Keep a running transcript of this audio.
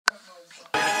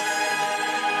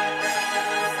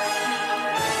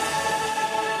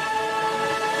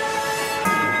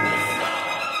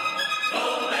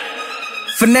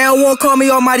For now on, call me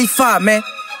Almighty 5, man.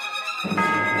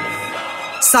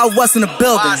 Southwest in the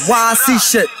building, YIC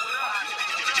shit.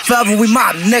 Forever we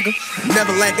mob, nigga.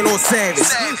 Never lacking on savage.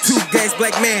 2 gas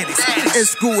black maddies. In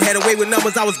school, had away with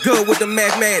numbers, I was good with the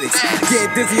mathematics. Getting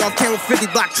dizzy off count 50,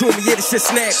 block true me, yeah, the shit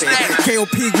snapping.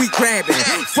 KOP, we grabbing.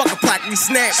 Fuck a block, we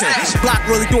snatching. Block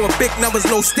really doing big numbers,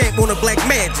 no stamp on a black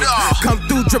magic. Come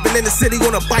through, dripping in the city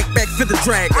on a bike back for the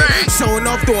dragon. Showing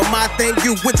off, doing my thing,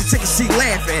 you with the chicken, she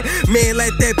laughing. Man,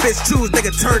 let that bitch choose, nigga,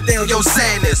 turn down your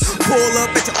sadness. Pull up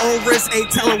at your own risk,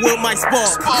 ain't telling what might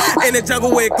spark. In the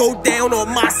jungle where it go down on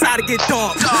my side to get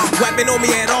dark. Weapon on me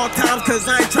at all times, cause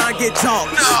I ain't trying to get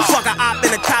talked. Fuck a op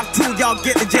in the cop too, y'all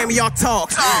get the jammy, y'all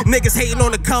talk. Niggas hating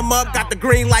on the come up, got the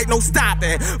green light, no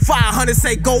stopping. 500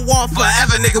 say go on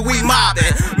forever, nigga, we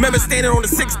mobbing. Remember standing on the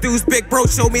 6 deuce, big bro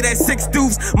showed me that 6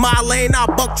 deuce. My lane, I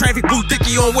buck traffic, blue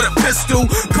dicky on with a pistol.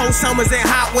 Cold summers and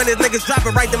hot winters, niggas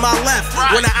dropping right to my left.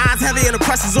 When the eyes heavy and the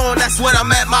pressure's on, that's when I'm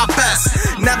at my best.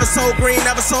 Never so green,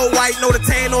 never so white, no the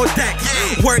tan on deck.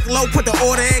 Work low, put the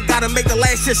order in, gotta make the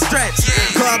last shit stretch.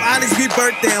 Club honest, we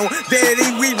burnt down. Vanity,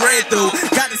 we ran through.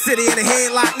 Got the city in a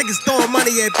headlock, niggas throwing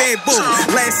money at bamboo.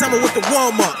 Last summer with the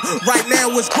warm up, right now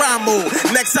it's grind mode.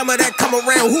 Next summer that come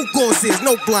around, who gon' see us?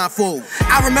 No blindfold.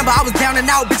 I remember I was down and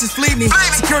out, bitches flee me.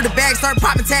 Secure the bag, start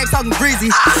popping tags, talking greasy.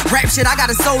 Rap shit, I got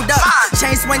it sold up.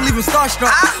 Chain swing, leave them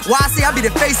starstruck. YIC, I be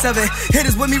the face of it.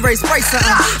 Hitters with me, raise spray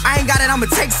something. I ain't got it, I'ma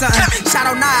take something. Shout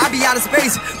out now, I be out of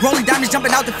space. Rolling diamonds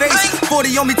jumping out the face.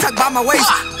 40 on me, tucked by my waist.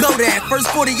 Blow that, first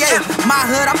 48. My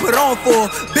hood, I put on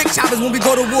for. Big choppers when we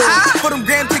go to war. For them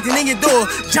gram kicking in your door.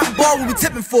 Jump ball we be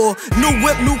tipping for. New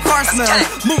whip, new car smell.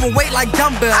 Moving weight like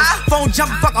dumbbells. Phone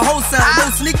jumping, fuck a wholesale. No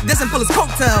sneak this and pull his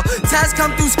coattail. Taz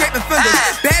come through scraping fenders.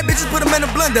 Bad bitches put them in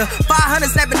a blender. 500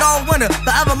 snapping all winter.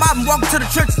 Forever mobbing, walking to the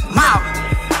church. Mob.